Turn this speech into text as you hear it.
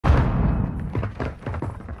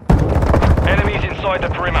inside the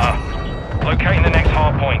perimeter. Locating the next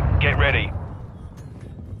hard point. Get ready.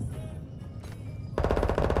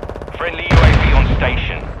 Friendly UAV on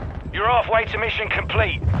station. You're halfway to mission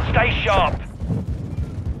complete. Stay sharp.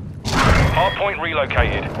 Hard point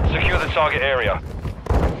relocated. Secure the target area.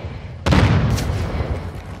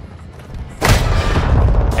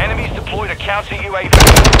 Enemies deployed a counter UAV.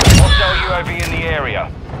 Hostile UAV in the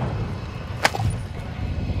area.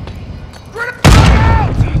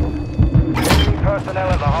 Personnel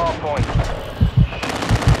at the hard point.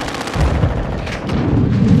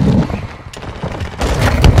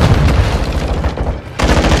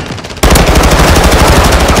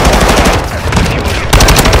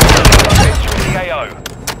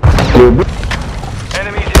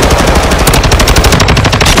 Enemies in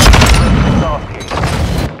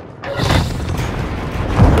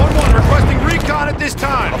One requesting recon at this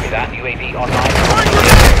time. Copy that. UAV online.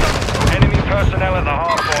 enemy personnel at the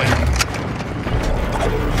hard point.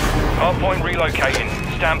 Hard point relocating.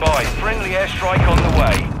 Stand by. Friendly airstrike on the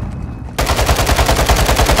way.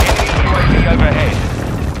 Enemy UAV overhead.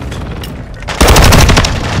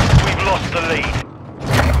 We've lost the lead.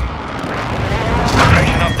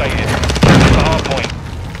 Location updated. The hard point.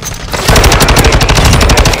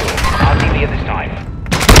 RTV at this time.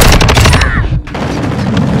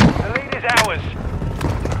 The lead is ours.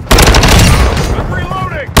 I'm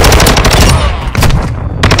reloading.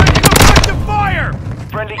 Taking effective fire.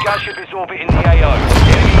 Friendly gunship is orbiting the AO.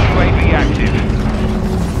 Enemy UAV active.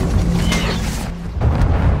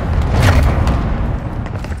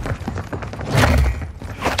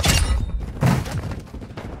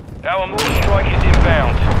 Our mortar strike is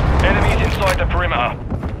inbound. Enemies inside the perimeter.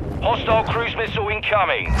 Hostile cruise missile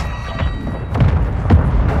incoming.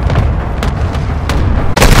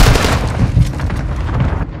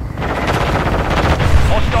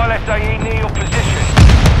 Hostile SAE near your position.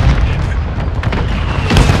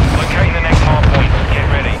 Locating the next hard point. Get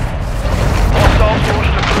ready. Hostiles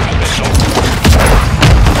launched a cruise missile.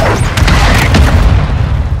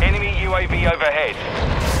 Enemy UAV overhead.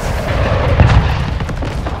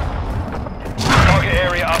 Target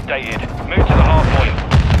area updated. Move to the hard point.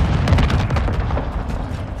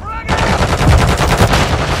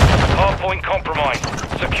 Hard point compromised.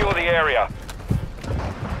 Secure the area.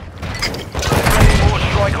 Friendly mortar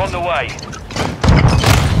strike on the way.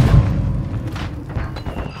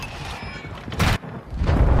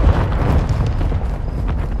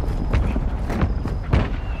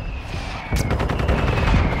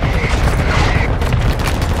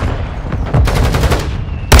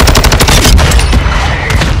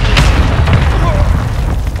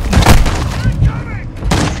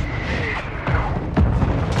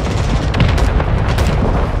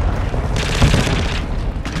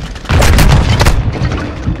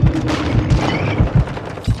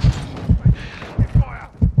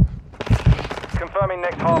 Confirming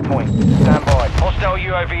next hard point. Stand by. Hostile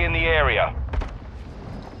UAV in the area.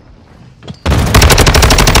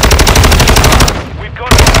 We've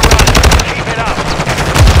got it on the run. Keep it up.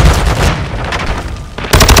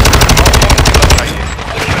 Hard point relocated.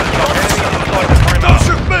 Secure the target. Enemies inside the perimeter. Don't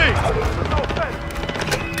shoot me.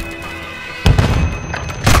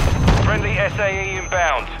 Friendly SAE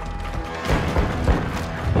inbound.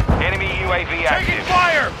 Enemy UAV active. Taking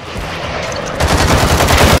fire.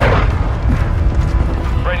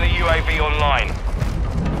 Friendly UAV online.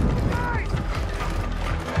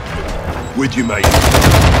 With you, mate.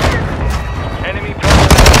 Enemy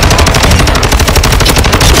personnel.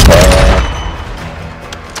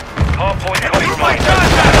 Hard point compromised.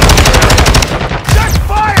 Check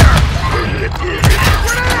fire.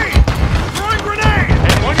 Grenade. Throwing grenade.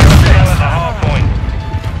 Enemy personnel at the hard point.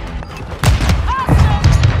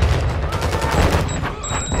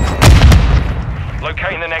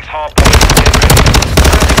 Locating the next hard point.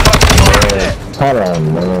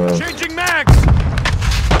 Changing mags.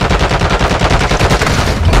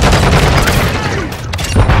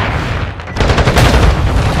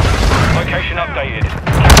 Location updated.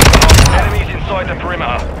 Enemies inside the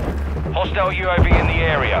perimeter. Hostile UAV in the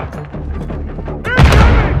area.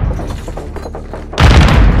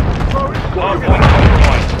 Hard point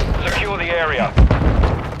compromised. Secure the area.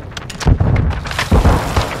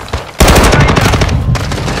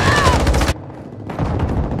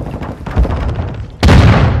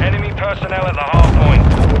 Enemy personnel at the hard point.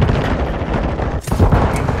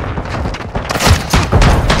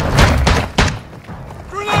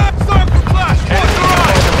 Grenade. Circle flash.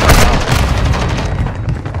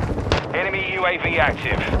 Enemy UAV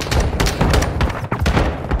active.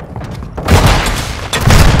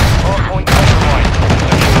 Hard point compromised.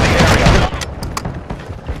 Secure the area.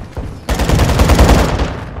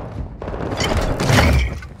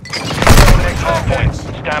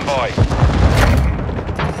 stand by.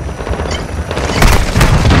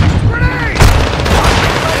 Grenade!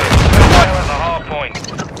 Fire at the hard point.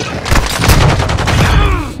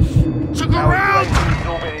 Took a round!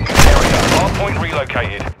 Hard point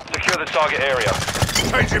relocated. Secure the target area.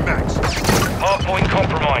 Changing mags. Hard point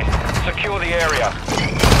compromised. Secure the area.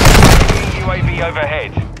 UAV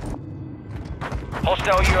overhead.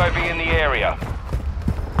 Hostile UAV in the area.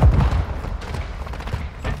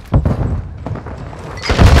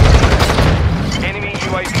 Enemy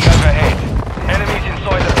UAV overhead. Enemies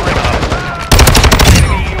inside the perimeter.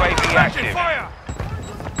 Enemy UAV Taking active. fire!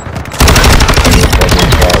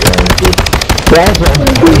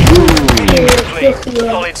 Mission complete.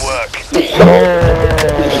 Solid work.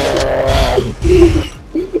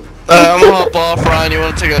 I'm gonna hop off, Ryan. You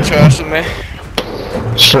wanna take that trash with me?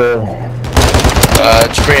 Sure.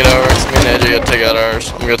 Just bring it over. It's me and AJ gotta take out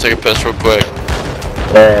ours. I'm gonna take a piss real quick.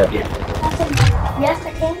 Yes,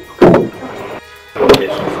 I can.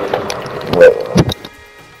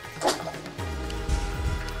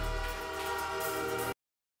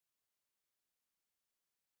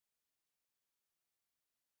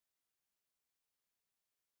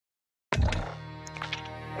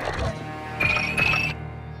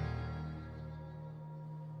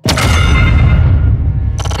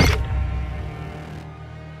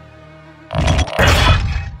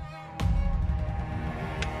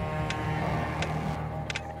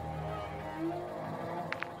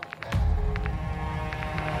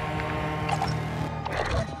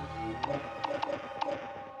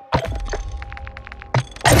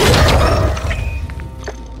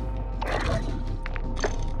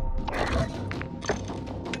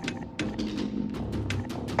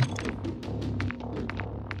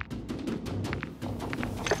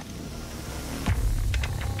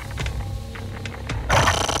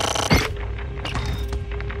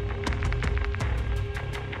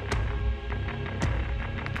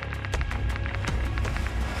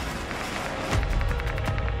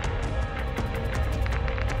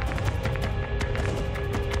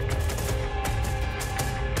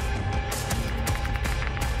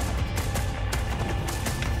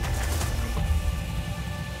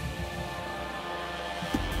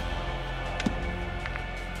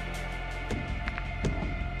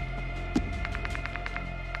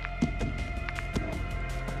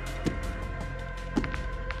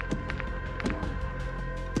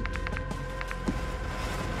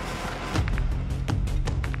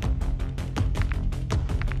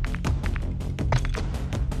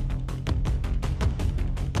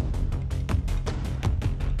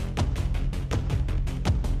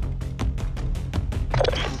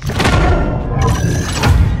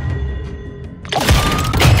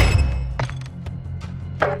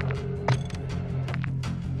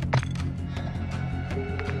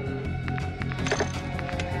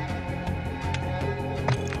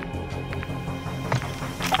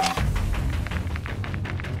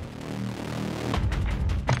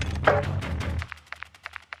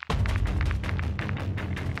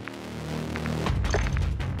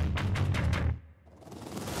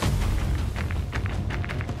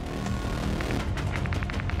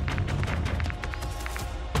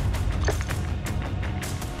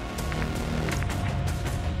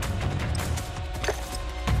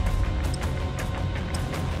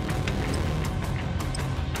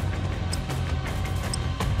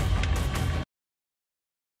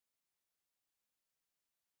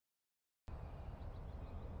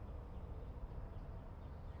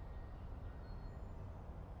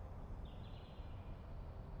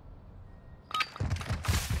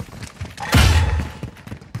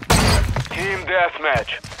 Team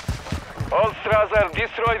deathmatch. All Strasser,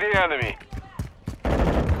 destroy the enemy.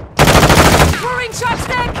 Throwing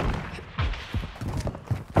chopstick!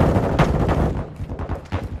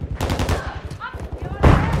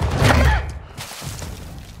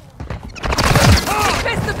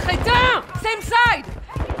 Espèce de crétin! Same side!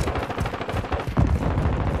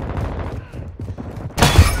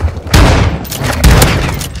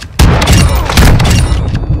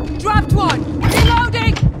 Dropped one!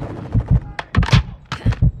 Reloading!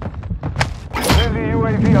 Friendly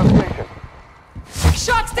UAV on station.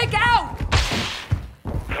 Shock stick out!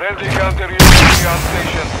 Friendly counter UAV on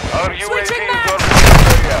station. Our UAV Switching is back. orbiting the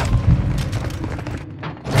area.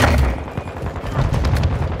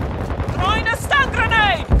 Throwing a stun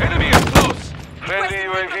grenade! Enemy is close. Friendly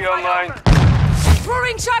UAV online.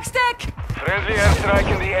 Throwing shock stick! Friendly airstrike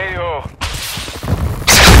in the AO.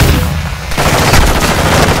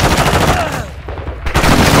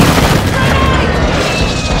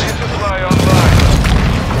 Resupply online.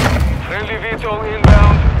 Friendly VTOL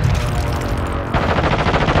inbound.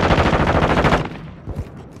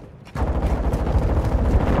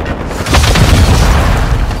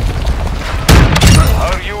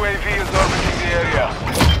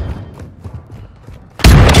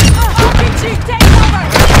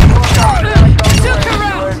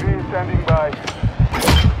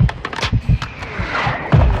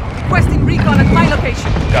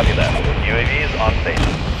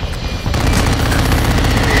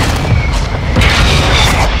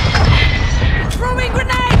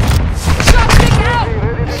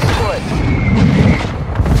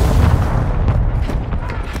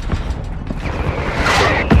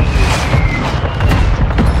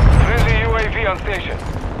 on station.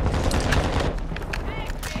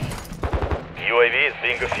 UAV is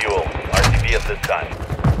being fuel. RTB at this time.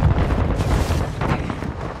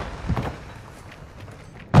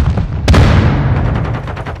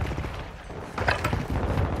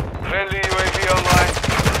 Friendly UAV online.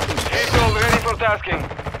 Vehicle ready for tasking.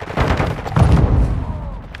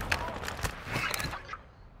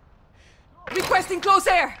 Requesting close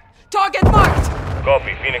air. Target marked.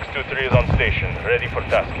 Copy. Phoenix 2-3 is on station. Ready for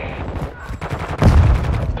tasking.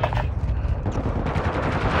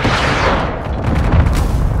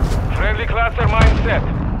 Friendly cluster mine set.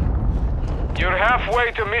 You're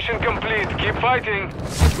halfway to mission complete. Keep fighting.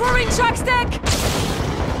 Throwing shock stick.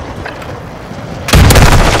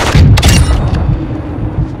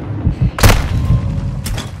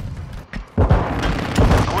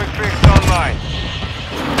 Quick fix online.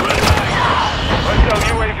 Hostile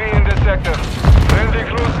UAV in the sector. Friendly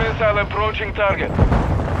cruise missile approaching target.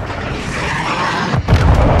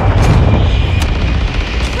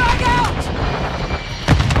 Frag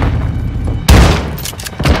out.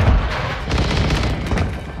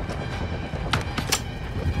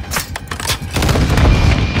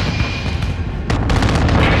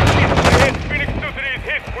 Hit! Phoenix 2-3 is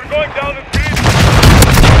hit! We're going down the street!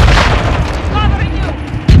 Covering you.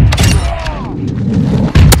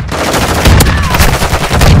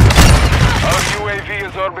 Our UAV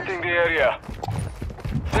is orbiting the area.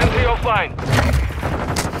 Sentry offline.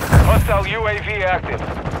 Hostile UAV active.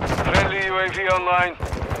 Friendly UAV online.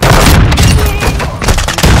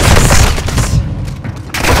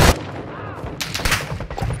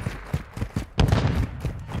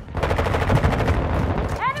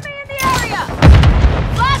 Enemy in the area.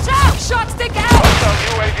 Flash out. Shock stick out. Hostile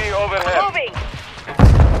UAV overhead. Moving.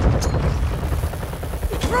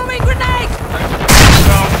 Throwing grenade.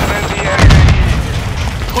 Down friendly UAV.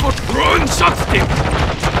 Run, shot stick!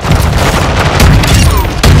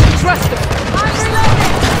 Trust it. I'm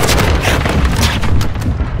reloading.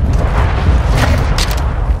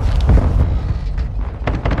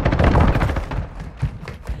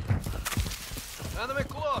 Enemy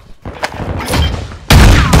close!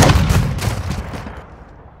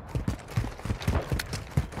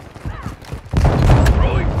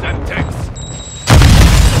 Throwing Semtex!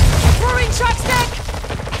 Throwing shock stick.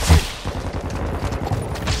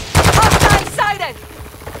 Hostile sighted.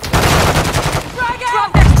 Frag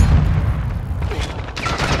out.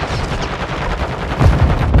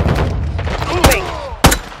 Moving.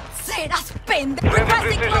 Serás pendejo. Friendly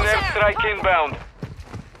Requesting precision close air. airstrike inbound.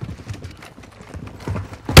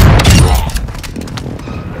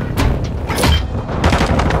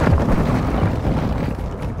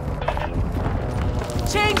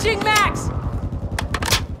 Changing max.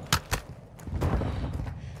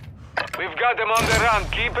 We've got them on the run.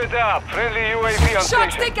 Keep it up. Friendly UAV on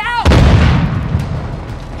Shock station. stick out.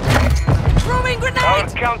 Throwing Our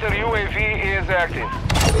grenade. counter UAV is active.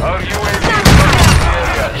 Our UAV is in the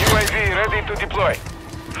area. UAV ready to deploy.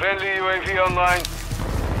 Friendly UAV online.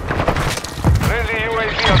 Friendly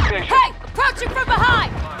UAV on station. Hey, approaching from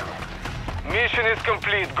behind. Mission is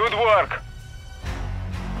complete. Good work.